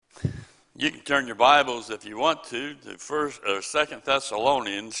You can turn your Bibles if you want to First or Second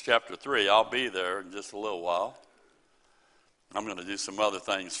Thessalonians chapter 3. I'll be there in just a little while. I'm going to do some other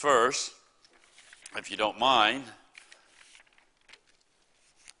things first, if you don't mind.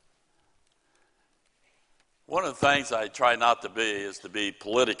 One of the things I try not to be is to be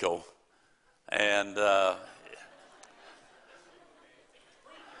political, and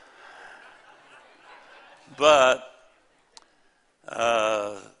but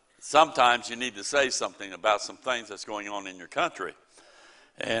sometimes you need to say something about some things that's going on in your country.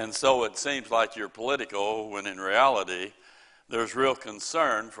 And so it seems like you're political when in reality there's real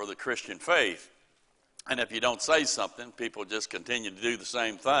concern for the Christian faith. And if you don't say something, people just continue to do the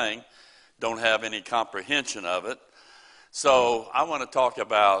same thing, don't have any comprehension of it. So I want to talk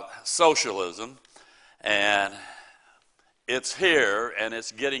about socialism, and it's here and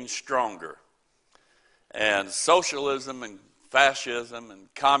it's getting stronger. And socialism and fascism and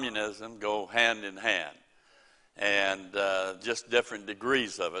communism go hand in hand, and just different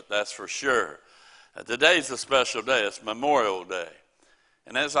degrees of it, that's for sure. Today's a special day. It's Memorial Day.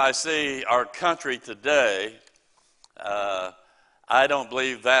 And as I see our country today, I don't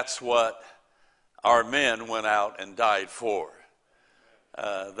believe that's what our men went out and died for.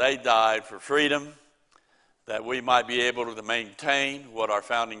 They died for freedom, that we might be able to maintain what our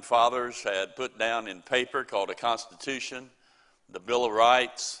founding fathers had put down in paper called a Constitution, the Bill of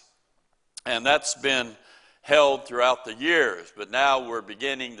Rights, and that's been held throughout the years, but now we're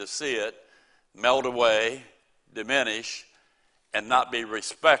beginning to see it melt away, diminish, and not be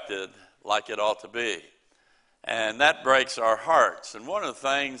respected like it ought to be. And that breaks our hearts. And one of the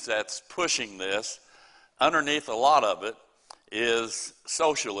things that's pushing this, underneath a lot of it, is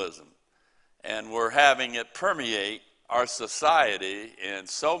socialism. And we're having it permeate our society in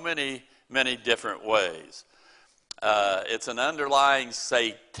so many, many different ways. It's an underlying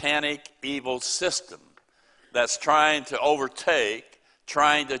satanic evil system that's trying to overtake,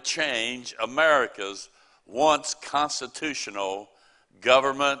 trying to change America's once constitutional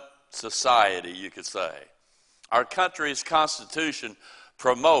government society, you could say. Our country's Constitution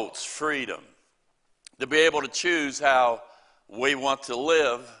promotes freedom to be able to choose how we want to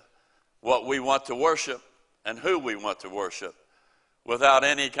live, what we want to worship, and who we want to worship, without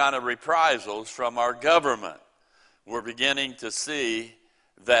any kind of reprisals from our government. We're beginning to see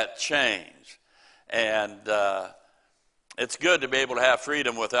that change. And it's good to be able to have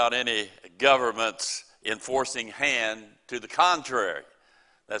freedom without any government's enforcing hand to the contrary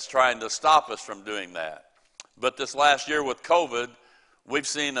that's trying to stop us from doing that. But this last year with COVID, we've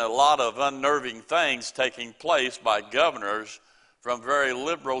seen a lot of unnerving things taking place by governors from very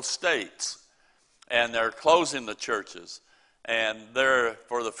liberal states. And they're closing the churches. And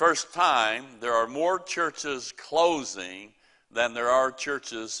for the first time, there are more churches closing than there are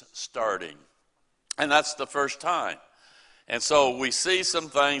churches starting. And that's the first time. And so we see some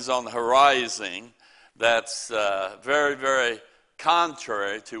things on the horizon that's very, very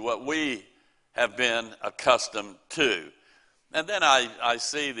contrary to what we have been accustomed to. And then I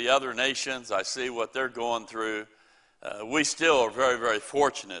see the other nations, I see what they're going through. We still are very, very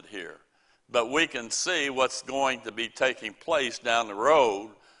fortunate here. But we can see what's going to be taking place down the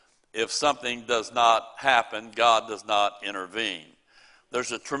road if something does not happen, God does not intervene.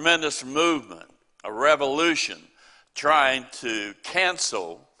 There's a tremendous movement, a revolution, trying to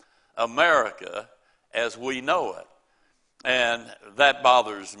cancel America as we know it. And that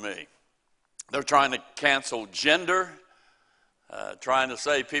bothers me. They're trying to cancel gender, trying to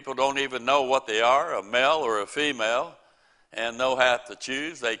say people don't even know what they are, a male or a female. And they'll have to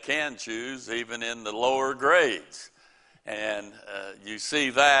choose. They can choose even in the lower grades. And you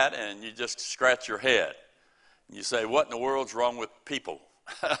see that and you just scratch your head. You say, what in the world's wrong with people?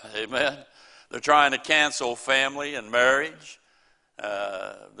 Amen? They're trying to cancel family and marriage.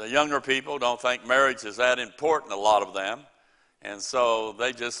 The younger people don't think marriage is that important, a lot of them. And so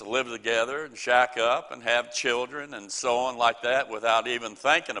they just live together and shack up and have children and so on like that without even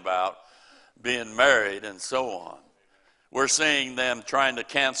thinking about being married and so on. We're seeing them trying to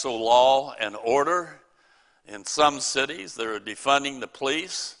cancel law and order. In some cities, they're defunding the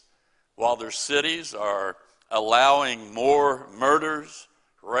police, while their cities are allowing more murders,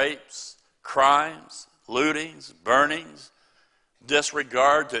 rapes, crimes, lootings, burnings,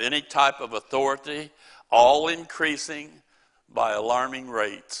 disregard to any type of authority, all increasing by alarming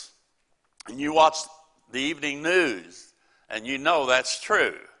rates. And you watch the evening news, and you know that's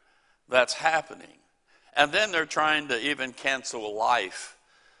true. That's happening. And then they're trying to even cancel life.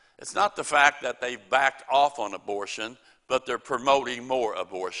 It's not the fact that they've backed off on abortion, but they're promoting more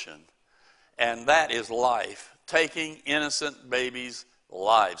abortion. And that is life, taking innocent babies'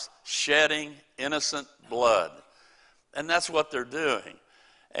 lives, shedding innocent blood. And that's what they're doing.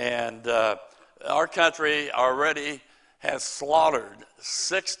 And our country already has slaughtered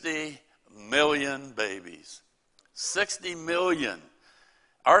 60 million babies. 60 million.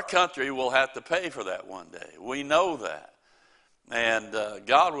 Our country will have to pay for that one day. We know that. And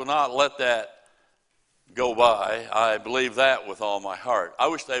God will not let that go by. I believe that with all my heart. I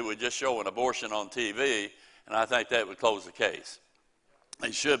wish they would just show an abortion on TV, and I think that would close the case.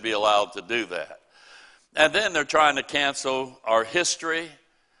 They should be allowed to do that. And then they're trying to cancel our history.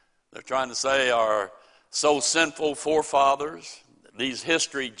 They're trying to say our so sinful forefathers, these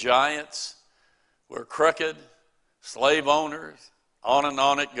history giants, were crooked, slave owners,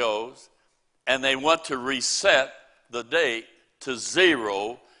 on it goes. And they want to reset the date to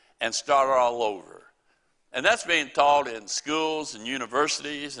 0 and start all over. And that's being taught in schools and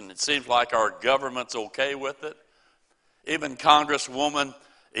universities, and it seems like our government's okay with it. Even Congresswoman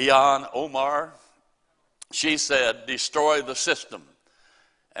Ilhan Omar, she said, destroy the system.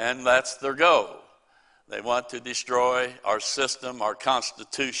 And that's their goal. They want to destroy our system, our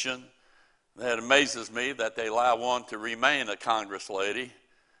Constitution. It amazes me that they allow one to remain a Congress lady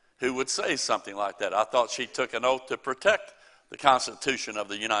who would say something like that. I thought she took an oath to protect the Constitution of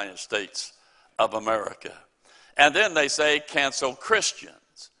the United States of America. And then they say cancel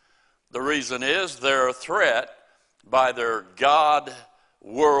Christians. The reason is they're a threat by their God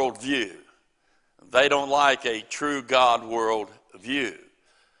worldview. They don't like a true God worldview.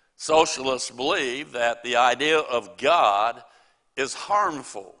 Socialists believe that the idea of God is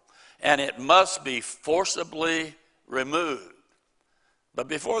harmful and it must be forcibly removed. But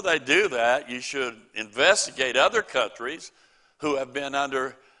before they do that, you should investigate other countries who have been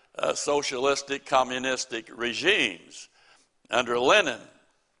under socialistic, communistic regimes. Under Lenin,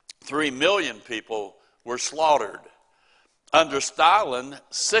 3 million people were slaughtered. Under Stalin,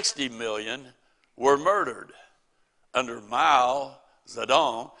 60 million were murdered. Under Mao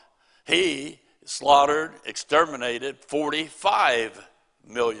Zedong, he slaughtered, exterminated 45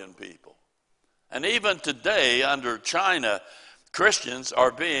 million people. And even today, under China, Christians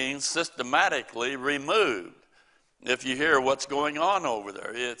are being systematically removed. If you hear what's going on over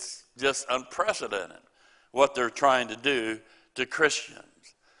there, it's just unprecedented what they're trying to do to Christians.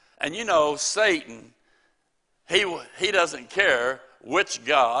 And you know, Satan, he doesn't care which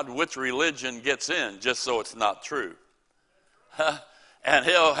God, which religion gets in, just so it's not true. And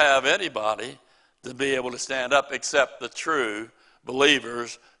he'll have anybody to be able to stand up except the true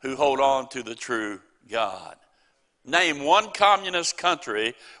believers who hold on to the true God. Name one communist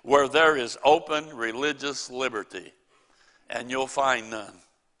country where there is open religious liberty, and you'll find none,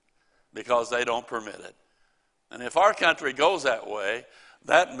 because they don't permit it. And if our country goes that way,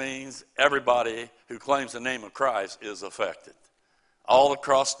 that means everybody who claims the name of Christ is affected, all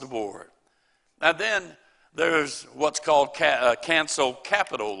across the board. And then there's what's called cancel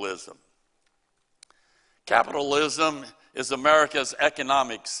capitalism. Capitalism is America's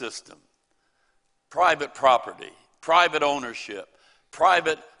economic system. Private property, private ownership,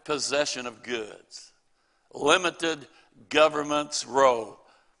 private possession of goods, limited government's role,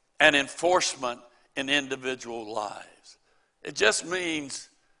 and enforcement in individual lives. It just means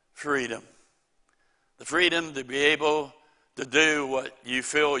freedom. The freedom to be able to do what you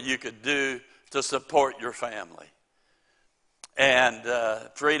feel you could do to support your family. And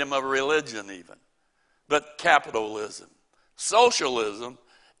freedom of religion even. But capitalism. Socialism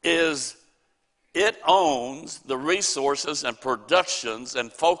is, it owns the resources and productions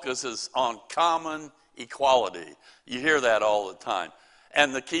and focuses on common equality. You hear that all the time.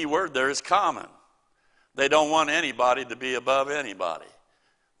 And the key word there is common. They don't want anybody to be above anybody.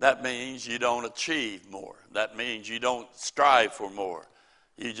 That means you don't achieve more. That means you don't strive for more.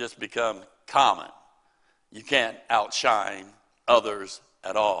 You just become common. You can't outshine others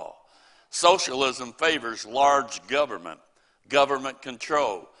at all. Socialism favors large government, government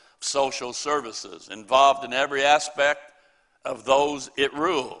control, social services, involved in every aspect of those it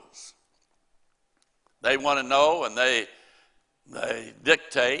rules. They want to know, and they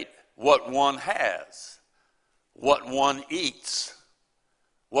dictate what one has, what one eats,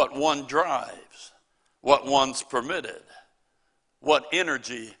 what one drives, what one's permitted, what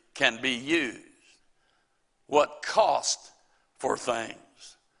energy can be used, what cost for things,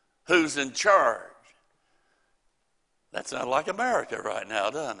 who's in charge. That sounds like America right now,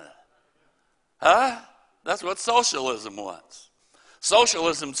 doesn't it? Huh? That's what socialism wants.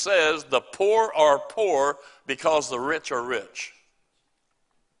 Socialism says the poor are poor because the rich are rich.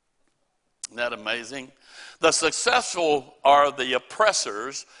 Isn't that amazing? The successful are the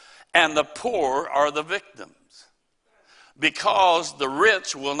oppressors and the poor are the victims. because the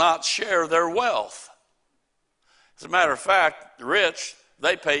rich will not share their wealth. As a matter of fact, the rich,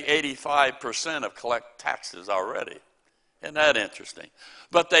 they pay 85% of collect taxes already. Isn't that interesting?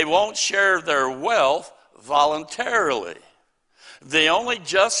 But they won't share their wealth voluntarily. The only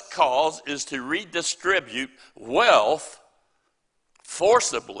just cause is to redistribute wealth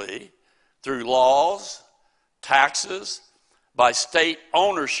forcibly through laws, taxes, by state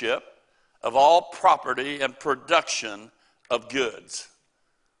ownership of all property and production of goods.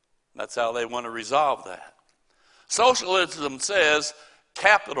 That's how they want to resolve that. Socialism says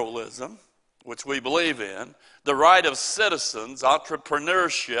capitalism, which we believe in, the right of citizens,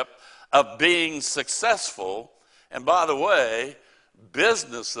 entrepreneurship, of being successful, and by the way,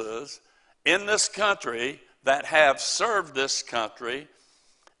 businesses in this country that have served this country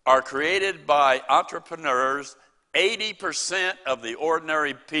are created by entrepreneurs. 80% of the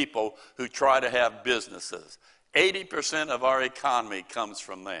ordinary people who try to have businesses, 80% of our economy comes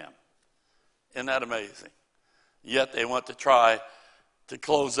from them. Isn't that amazing? Yet they want to try to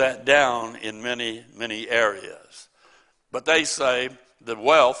close that down in many, many areas. But they say that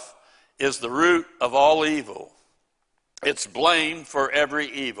wealth is the root of all evil. It's blamed for every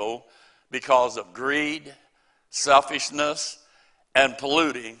evil because of greed, selfishness, and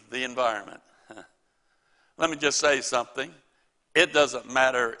polluting the environment. Let me just say something. It doesn't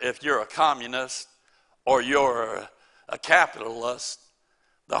matter if you're a communist or you're a capitalist.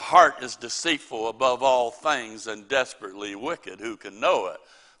 The heart is deceitful above all things and desperately wicked. Who can know it?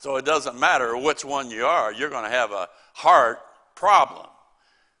 So it doesn't matter which one you are. You're going to have a heart problem.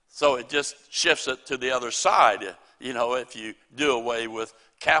 So it just shifts it to the other side, if you do away with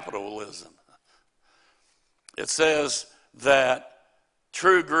capitalism. It says that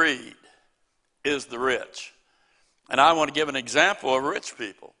true greed is the rich. And I want to give an example of rich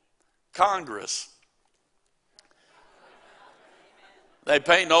people. Congress. They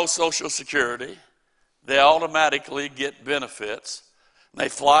pay no Social Security. They automatically get benefits. They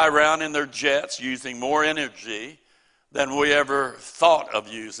fly around in their jets using more energy than we ever thought of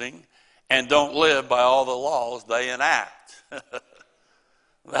using, and don't live by all the laws they enact.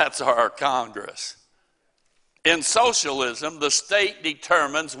 That's our Congress. In socialism, the state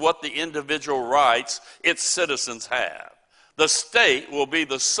determines what the individual rights its citizens have. The state will be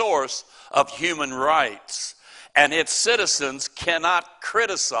the source of human rights, and its citizens cannot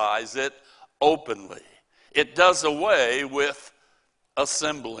criticize it openly. It does away with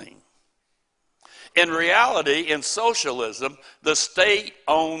assembling. In reality, in socialism, the state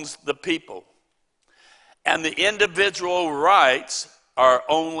owns the people, and the individual rights are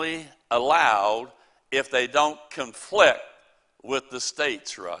only allowed if they don't conflict with the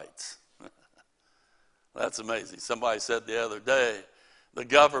state's rights. That's amazing. Somebody said the other day, the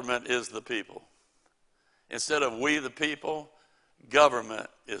government is the people. Instead of we the people, government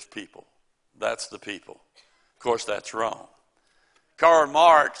is people. That's the people. Of course, that's wrong. Karl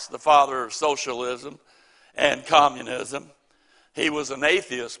Marx, the father of socialism and communism, he was an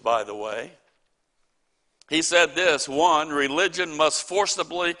atheist, by the way. He said this: 1, religion must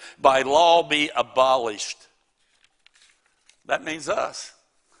forcibly by law be abolished. That means us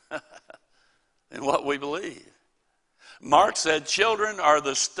and what we believe. Marx said children are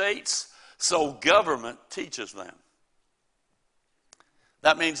the state's, so government teaches them.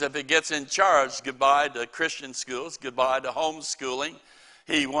 That means if it gets in charge, goodbye to Christian schools, goodbye to homeschooling.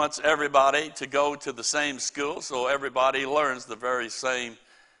 He wants everybody to go to the same school so everybody learns the very same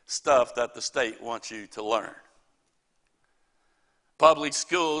stuff that the state wants you to learn. Public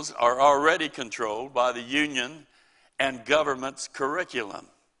schools are already controlled by the union and government's curriculum.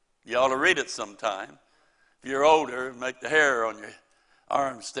 You ought to read it sometime. If you're older, make the hair on your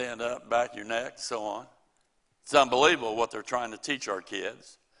arms stand up, back of your neck, so on. It's unbelievable what they're trying to teach our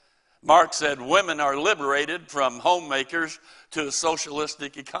kids. Marx said women are liberated from homemakers to a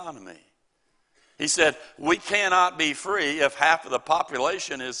socialistic economy. He said, we cannot be free if half of the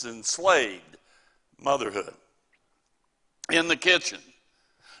population is enslaved, motherhood, in the kitchen.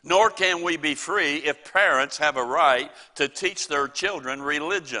 Nor can we be free if parents have a right to teach their children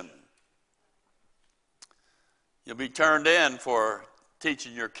religion. You'll be turned in for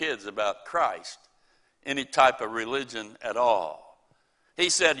teaching your kids about Christ, any type of religion at all. He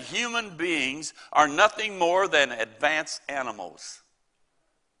said human beings are nothing more than advanced animals.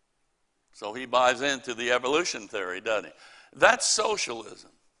 So he buys into the evolution theory, doesn't he? That's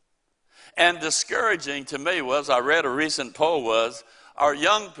socialism. And discouraging to me was, I read a recent poll, was our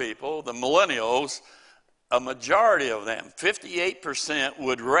young people, the millennials, a majority of them, 58%,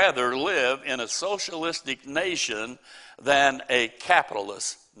 would rather live in a socialistic nation than a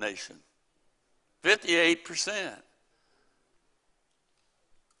capitalist nation. 58%.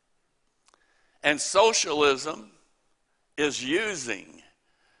 And socialism is using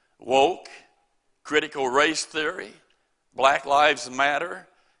woke, critical race theory, Black Lives Matter,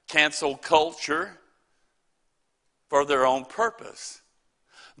 cancel culture for their own purpose.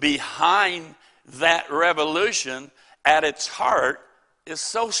 Behind that revolution, at its heart, is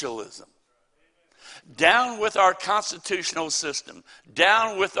socialism. Down with our constitutional system,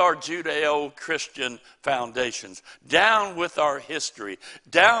 down with our Judeo-Christian foundations, down with our history,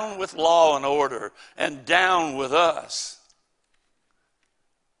 down with law and order, and down with us.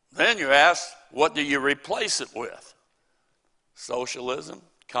 Then you ask, what do you replace it with? Socialism,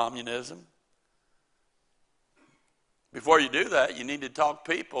 communism. Before you do that, you need to talk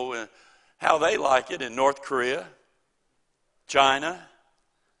to people and how they like it in North Korea, China,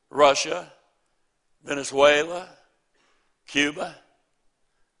 Russia, Venezuela, Cuba.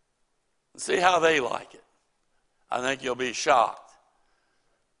 See how they like it. I think you'll be shocked.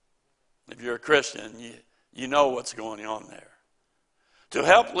 If you're a Christian, you know what's going on there. To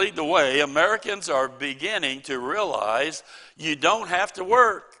help lead the way, Americans are beginning to realize you don't have to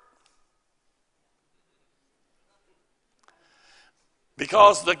work.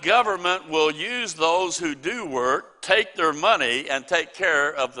 Because the government will use those who do work, take their money, and take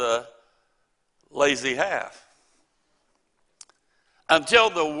care of the lazy half. Until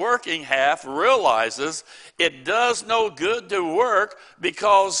the working half realizes it does no good to work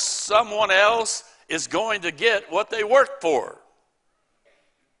because someone else is going to get what they worked for.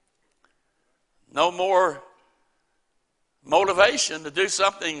 No more motivation to do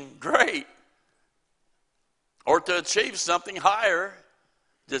something great or to achieve something higher.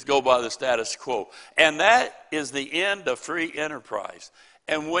 Just go by the status quo. And that is the end of free enterprise.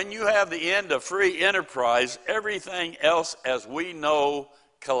 And when you have the end of free enterprise, everything else as we know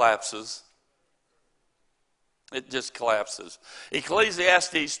collapses. It just collapses.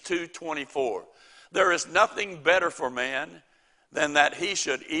 Ecclesiastes 2:24. There is nothing better for man than that he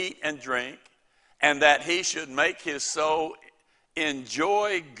should eat and drink, and that he should make his soul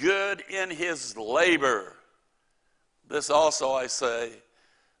enjoy good in his labor. This also I say,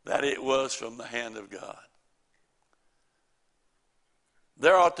 that it was from the hand of God.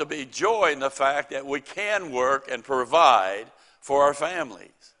 There ought to be joy in the fact that we can work and provide for our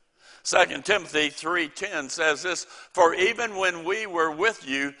families. 2 Timothy 3:10 says this, for even when we were with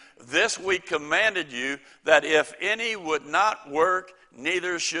you, this we commanded you, that if any would not work,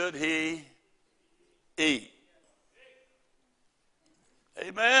 neither should he eat.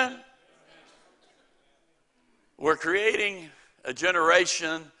 Amen? We're creating a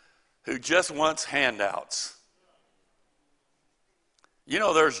generation who just wants handouts. You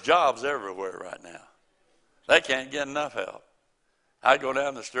know, there's jobs everywhere right now. They can't get enough help. I go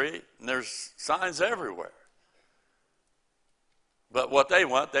down the street and there's signs everywhere. But what they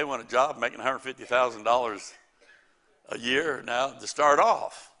want a job making $150,000 a year now to start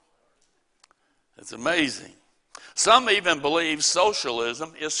off. It's amazing. Some even believe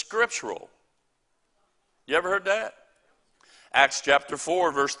socialism is scriptural. You ever heard that? Acts chapter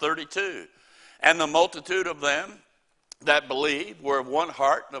 4, verse 32. And the multitude of them that believed were of one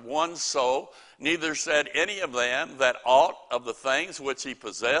heart and of one soul. Neither said any of them that aught of the things which he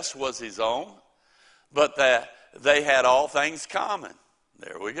possessed was his own, but that they had all things common.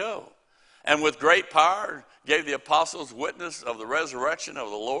 There we go. And with great power gave the apostles witness of the resurrection of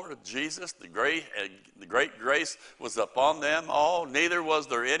the Lord Jesus. The great grace was upon them all. Neither was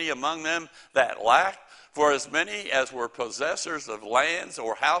there any among them that lacked. For as many as were possessors of lands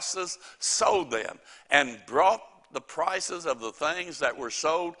or houses sold them, and brought the prices of the things that were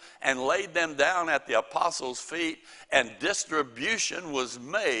sold, and laid them down at the apostles' feet, and distribution was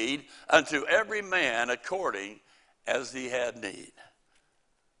made unto every man according as he had need.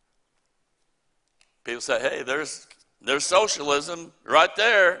 People say, hey, there's socialism right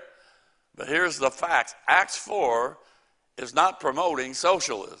there. But here's the facts. Acts 4 is not promoting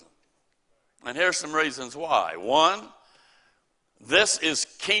socialism. And here's some reasons why. One, this is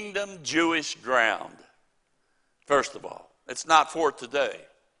kingdom Jewish ground. First of all, it's not for today.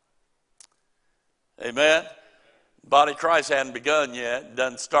 Amen? The body of Christ hadn't begun yet. It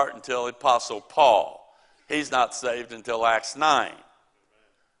doesn't start until the Apostle Paul. He's not saved until Acts 9.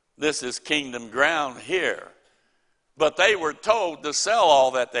 This is kingdom ground here. But they were told to sell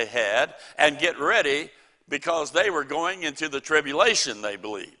all that they had and get ready because they were going into the tribulation, they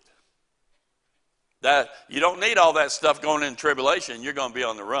believed. That you don't need all that stuff going in tribulation. You're going to be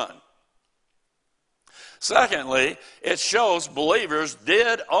on the run. Secondly, it shows believers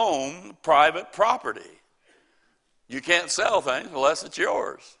did own private property. You can't sell things unless it's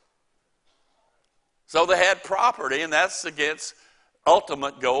yours. So they had property, and that's against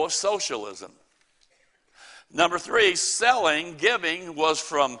ultimate goal of socialism. Number 3, selling, giving was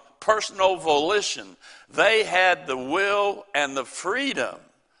from personal volition. They had the will and the freedom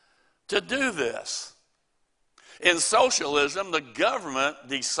to do this. In socialism, the government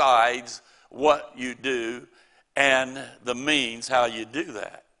decides what you do and the means how you do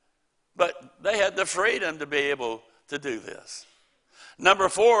that. But they had the freedom to be able to do this. Number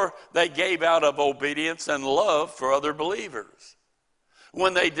 4, they gave out of obedience and love for other believers.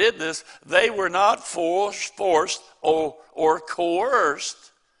 When they did this, they were not forced or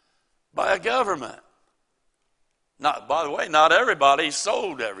coerced by a government. By the way, not everybody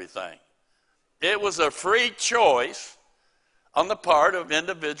sold everything. It was a free choice on the part of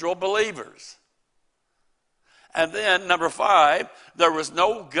individual believers. And then, number 5, there was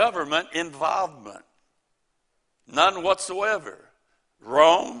no government involvement. None whatsoever.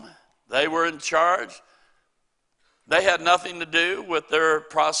 Rome, they were in charge. They had nothing to do with their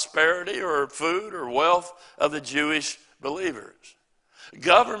prosperity or food or wealth of the Jewish believers.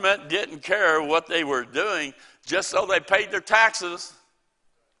 Government didn't care what they were doing just so they paid their taxes.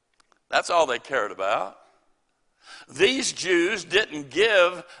 That's all they cared about. These Jews didn't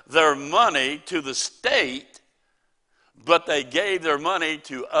give their money to the state, but they gave their money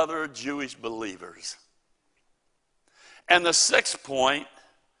to other Jewish believers. And the 6th point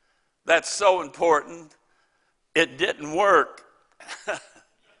that's so important, it didn't work.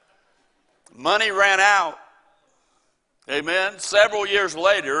 Money ran out. Amen. Several years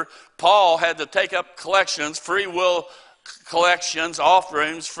later, Paul had to take up collections, free will collections,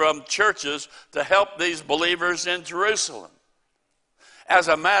 offerings from churches to help these believers in Jerusalem. As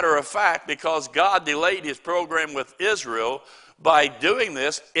a matter of fact, because God delayed his program with Israel, by doing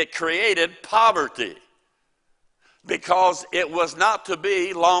this, it created poverty. Because it was not to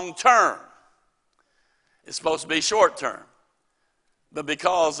be long term. It's supposed to be short term. But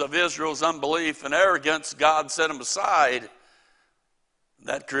because of Israel's unbelief and arrogance, God set them aside.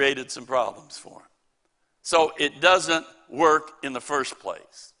 That created some problems for them. So it doesn't work in the first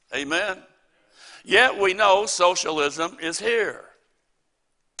place. Amen? Yet we know socialism is here.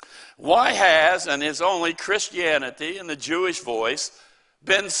 Why has, and is only Christianity and the Jewish voice,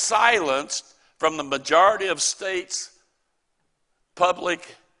 been silenced from the majority of states'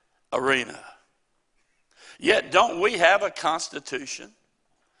 public arena? Yet don't we have a constitution?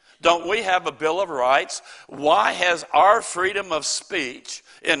 Don't we have a Bill of Rights? Why has our freedom of speech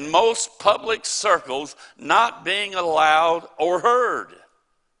in most public circles not being allowed or heard?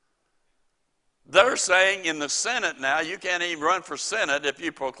 They're saying in the Senate now, you can't even run for Senate if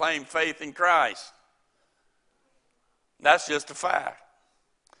you proclaim faith in Christ. That's just a fact.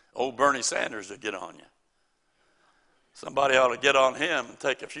 Old Bernie Sanders would get on you. Somebody ought to get on him and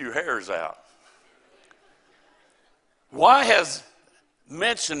take a few hairs out. Why has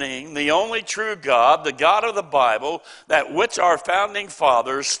mentioning the only true God, the God of the Bible, that which our founding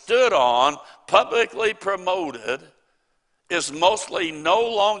fathers stood on, publicly promoted, is mostly no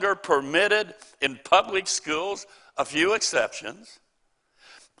longer permitted in public schools, a few exceptions,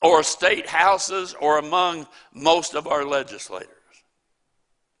 or state houses, or among most of our legislators?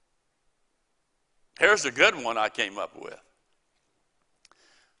 Here's a good one I came up with.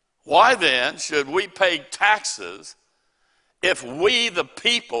 Why then should we pay taxes if we, the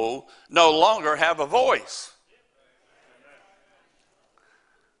people, no longer have a voice?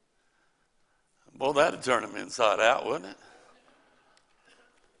 Well, that'd turn them inside out, wouldn't it?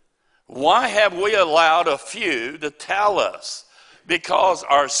 Why have we allowed a few to tell us because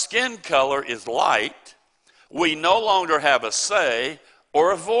our skin color is light, we no longer have a say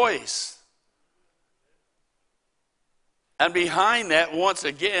or a voice? And behind that, once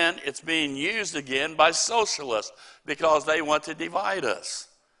again, it's being used again by socialists because they want to divide us.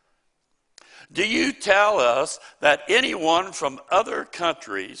 Do you tell us that anyone from other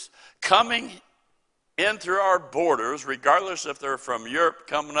countries coming in through our borders, regardless if they're from Europe,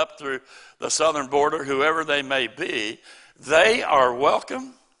 coming up through the southern border, whoever they may be, they are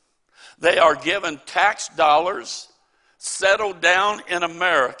welcome? They are given tax dollars, settled down in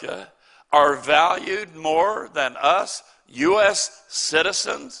America, are valued more than us U.S.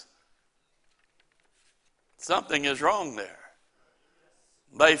 citizens? Something is wrong there.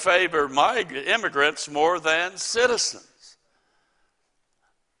 They favor immigrants more than citizens.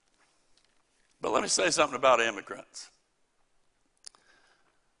 But let me say something about immigrants.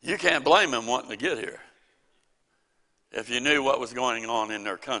 You can't blame them wanting to get here if you knew what was going on in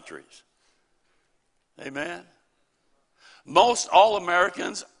their countries. Amen? Most all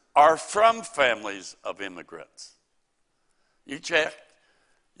Americans are from families of immigrants. You check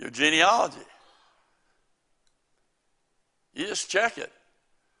your genealogy. You just check it.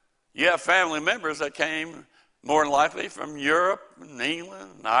 You have family members that came more than likely from Europe and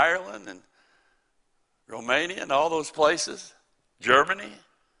England and Ireland and Romania and all those places, Germany.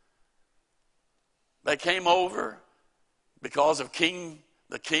 They came over because of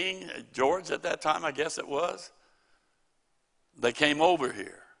the king, George at that time, I guess it was. They came over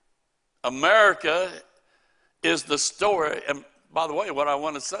here. America is the story. And by the way, what I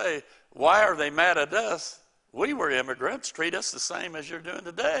want to say, why are they mad at us? We were immigrants. Treat us the same as you're doing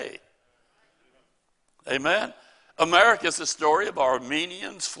today. Amen. America is the story of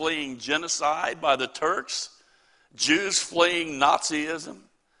Armenians fleeing genocide by the Turks, Jews fleeing Nazism,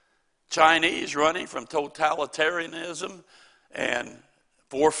 Chinese running from totalitarianism and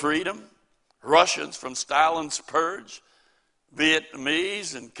for freedom, Russians from Stalin's purge,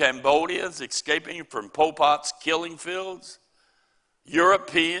 Vietnamese and Cambodians escaping from Pol Pot's killing fields,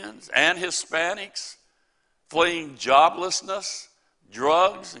 Europeans and Hispanics fleeing joblessness,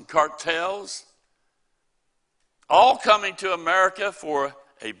 drugs and cartels, all coming to America for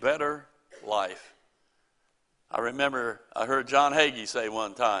a better life. I remember I heard John Hagee say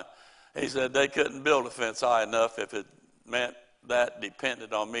one time, he said they couldn't build a fence high enough if it meant that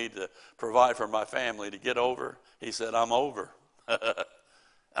depended on me to provide for my family to get over. He said, I'm over.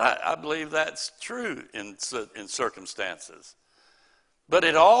 I believe that's true in circumstances. But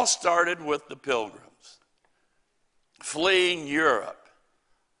it all started with the Pilgrims fleeing Europe.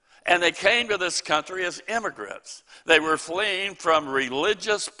 And they came to this country as immigrants. They were fleeing from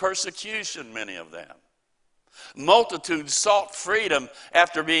religious persecution, many of them. Multitudes sought freedom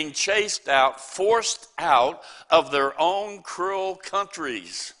after being chased out, forced out of their own cruel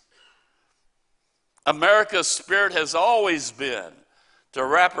countries. America's spirit has always been to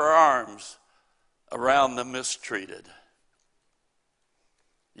wrap our arms around the mistreated.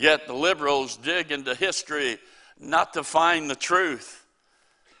 Yet the liberals dig into history not to find the truth,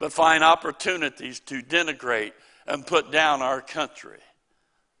 but find opportunities to denigrate and put down our country.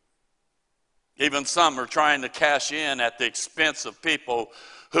 Even some are trying to cash in at the expense of people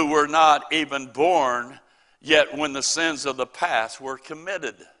who were not even born, yet when the sins of the past were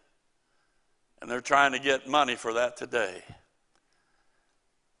committed. And they're trying to get money for that today.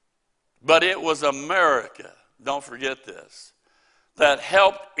 But it was America, don't forget this, that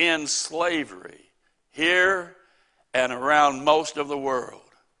helped end slavery here and around most of the world.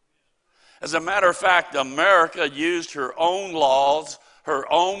 As a matter of fact, America used her own laws,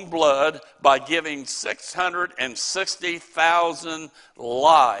 her own blood, by giving 660,000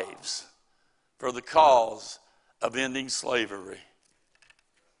 lives for the cause of ending slavery.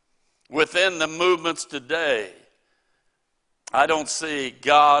 Within the movements today, I don't see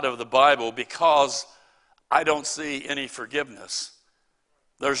God of the Bible because I don't see any forgiveness.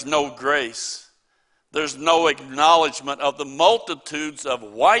 There's no grace. There's no acknowledgement of the multitudes of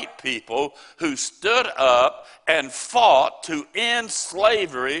white people who stood up and fought to end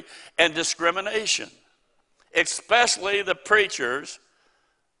slavery and discrimination, especially the preachers.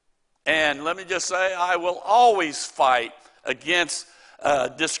 And let me just say, I will always fight against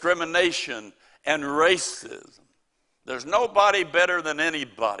discrimination and racism. There's nobody better than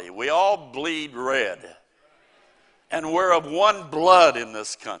anybody. We all bleed red. And we're of one blood in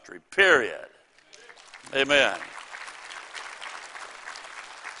this country, period. Amen.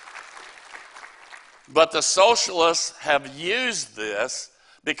 But the socialists have used this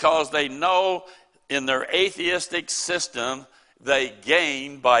because they know in their atheistic system they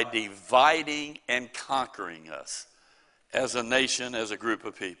gain by dividing and conquering us as a nation, as a group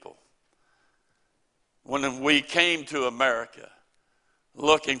of people. When we came to America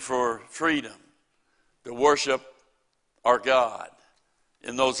looking for freedom to worship our God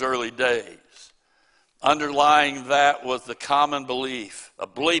in those early days, underlying that was the common belief, a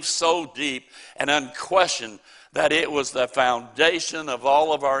belief so deep and unquestioned that it was the foundation of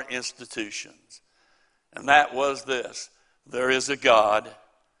all of our institutions. And that was this: there is a God.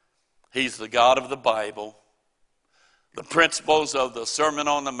 He's the God of the Bible. The principles of the Sermon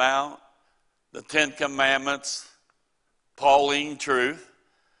on the Mount, the Ten Commandments, Pauline truth,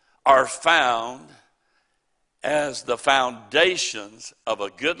 are found as the foundations of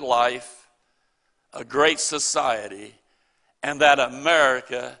a good life, a great society, and that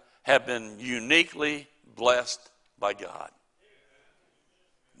America have been uniquely blessed by God.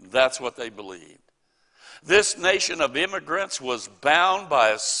 That's what they believed. This nation of immigrants was bound by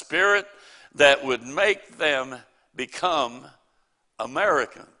a spirit that would make them become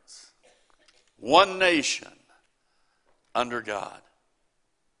Americans. One nation under God.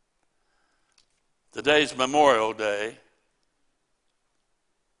 Today's Memorial Day,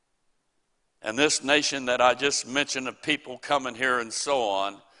 and this nation that I just mentioned of people coming here and so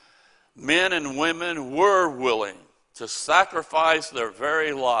on, men and women were willing to sacrifice their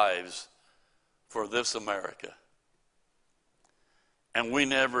very lives for this America. And we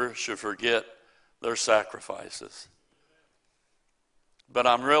never should forget their sacrifices. But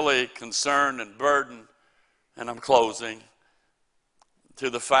I'm really concerned and burdened, and I'm closing, to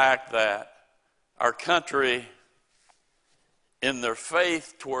the fact that our country, in their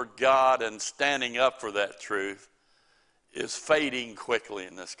faith toward God and standing up for that truth, is fading quickly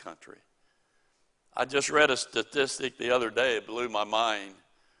in this country. I just read a statistic the other day, it blew my mind,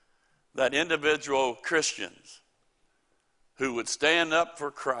 that individual Christians who would stand up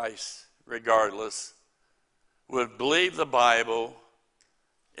for Christ regardless, would believe the Bible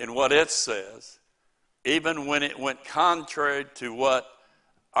in what it says, even when it went contrary to what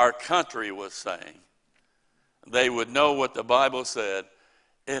our country was saying. They would know what the Bible said.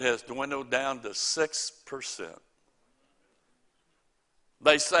 It has dwindled down to 6%.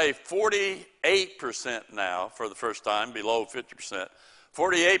 They say 48% now, for the first time, below 50%.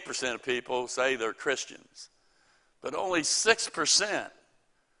 48% of people say they're Christians. But only 6%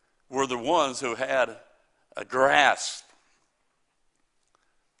 were the ones who had a grasp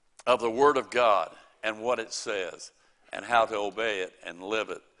of the Word of God and what it says and how to obey it and live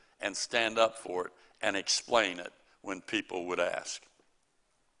it and stand up for it and explain it when people would ask.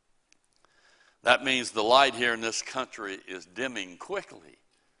 That means the light here in this country is dimming quickly.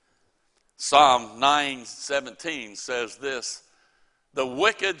 Psalm 9:17 says this, "The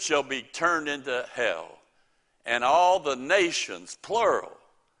wicked shall be turned into hell, and all the nations," plural,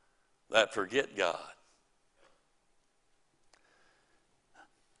 "that forget God."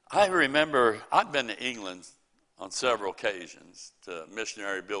 I remember I've been to England on several occasions to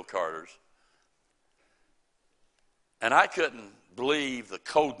missionary Bill Carter's, and I couldn't believe the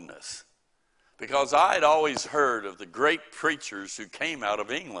coldness, because I had always heard of the great preachers who came out of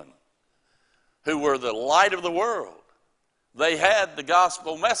England, who were the light of the world. They had the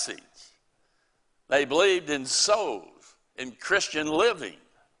gospel message. They believed in souls, in Christian living,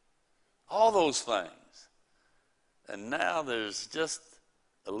 all those things. And now there's just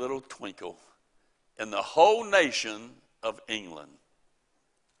a little twinkle in the whole nation of England.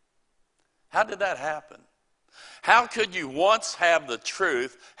 How did that happen? How could you once have the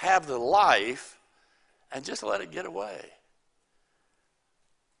truth, have the life, and just let it get away?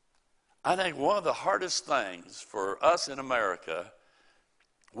 I think one of the hardest things for us in America,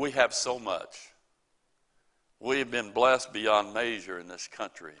 we have so much. We have been blessed beyond measure in this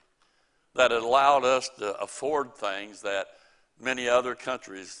country that it allowed us to afford things that many other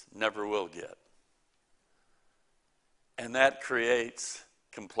countries never will get. And that creates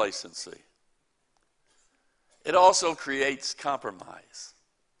complacency. It also creates compromise.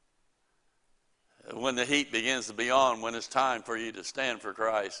 When the heat begins to be on, when it's time for you to stand for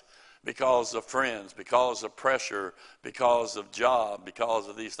Christ, because of friends, because of pressure, because of job, because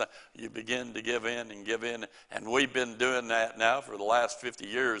of these things, you begin to give in and give in. And we've been doing that now for the last 50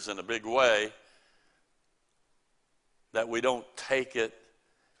 years in a big way, that we don't take it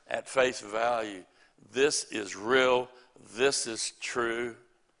at face value. This is real. This is true.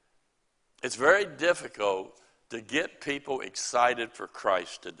 It's very difficult to get people excited for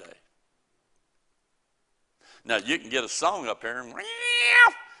Christ today. Now, you can get a song up here and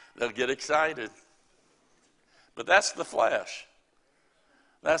they'll get excited. But that's the flesh.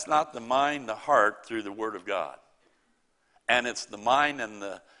 That's not the mind, the heart through the Word of God. And it's the mind and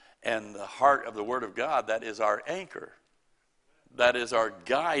the heart of the Word of God that is our anchor. That is our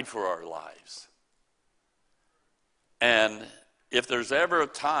guide for our lives. And if there's ever a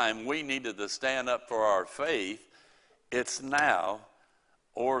time we needed to stand up for our faith, it's now,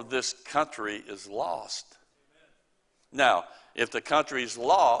 or this country is lost. Now, if the country's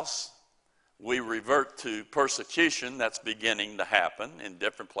lost, we revert to persecution that's beginning to happen in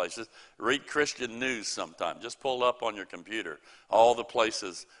different places. Read Christian news sometime. Just pull up on your computer all the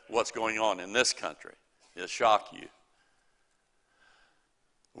places, what's going on in this country. It'll shock you.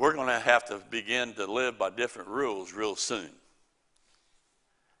 We're going to have to begin to live by different rules real soon.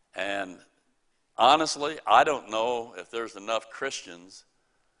 And honestly, I don't know if there's enough Christians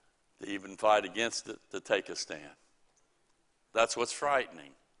to even fight against it to take a stand. That's what's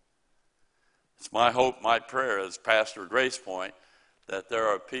frightening. It's my hope, my prayer as pastor at Grace Point, that there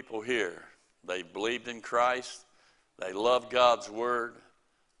are people here. They believed in Christ. They love God's Word.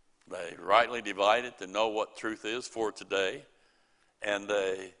 They rightly divide it to know what truth is for today. And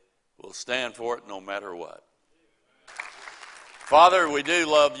they will stand for it no matter what. Father, we do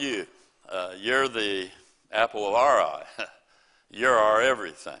love you. You're the apple of our eye. You're our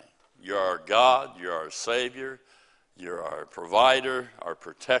everything. You're our God. You're our Savior. You're our provider, our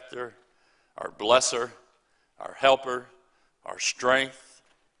protector, our blesser, our helper, our strength.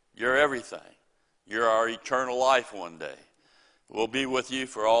 You're everything. You're our eternal life one day. We'll be with you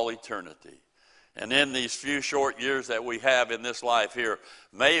for all eternity. And in these few short years that we have in this life here,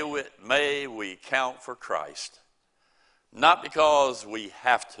 may we count for Christ. Not because we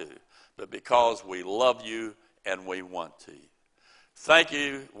have to, but because we love you and we want to. Thank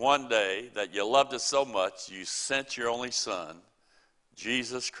you one day that you loved us so much, you sent your only Son,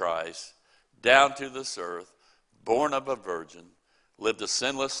 Jesus Christ, down to this earth, born of a virgin, lived a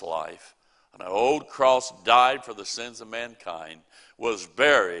sinless life, on an old cross, died for the sins of mankind, was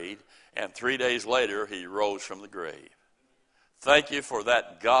buried, and 3 days later he rose from the grave. Thank you for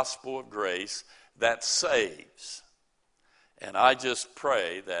that gospel of grace that saves. And I just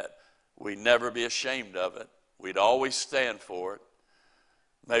pray that we never be ashamed of it. We'd always stand for it.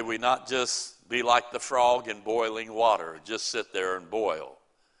 May we not just be like the frog in boiling water, just sit there and boil.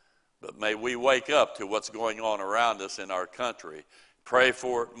 But may we wake up to what's going on around us in our country. Pray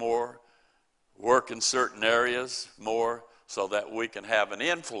for it more. Work in certain areas more so that we can have an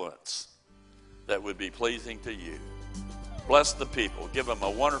influence that would be pleasing to you. Bless the people. Give them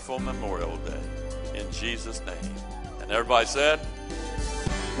a wonderful Memorial Day. In Jesus' name. And everybody said,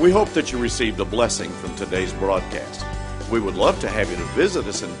 we hope that you received a blessing from today's broadcast. We would love to have you to visit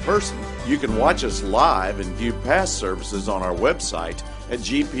us in person. You can watch us live and view past services on our website at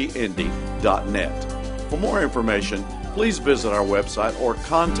gpindy.net. For more information, please visit our website or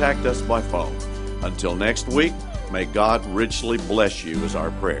contact us by phone. Until next week, may God richly bless you is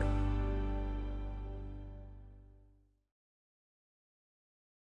our prayer.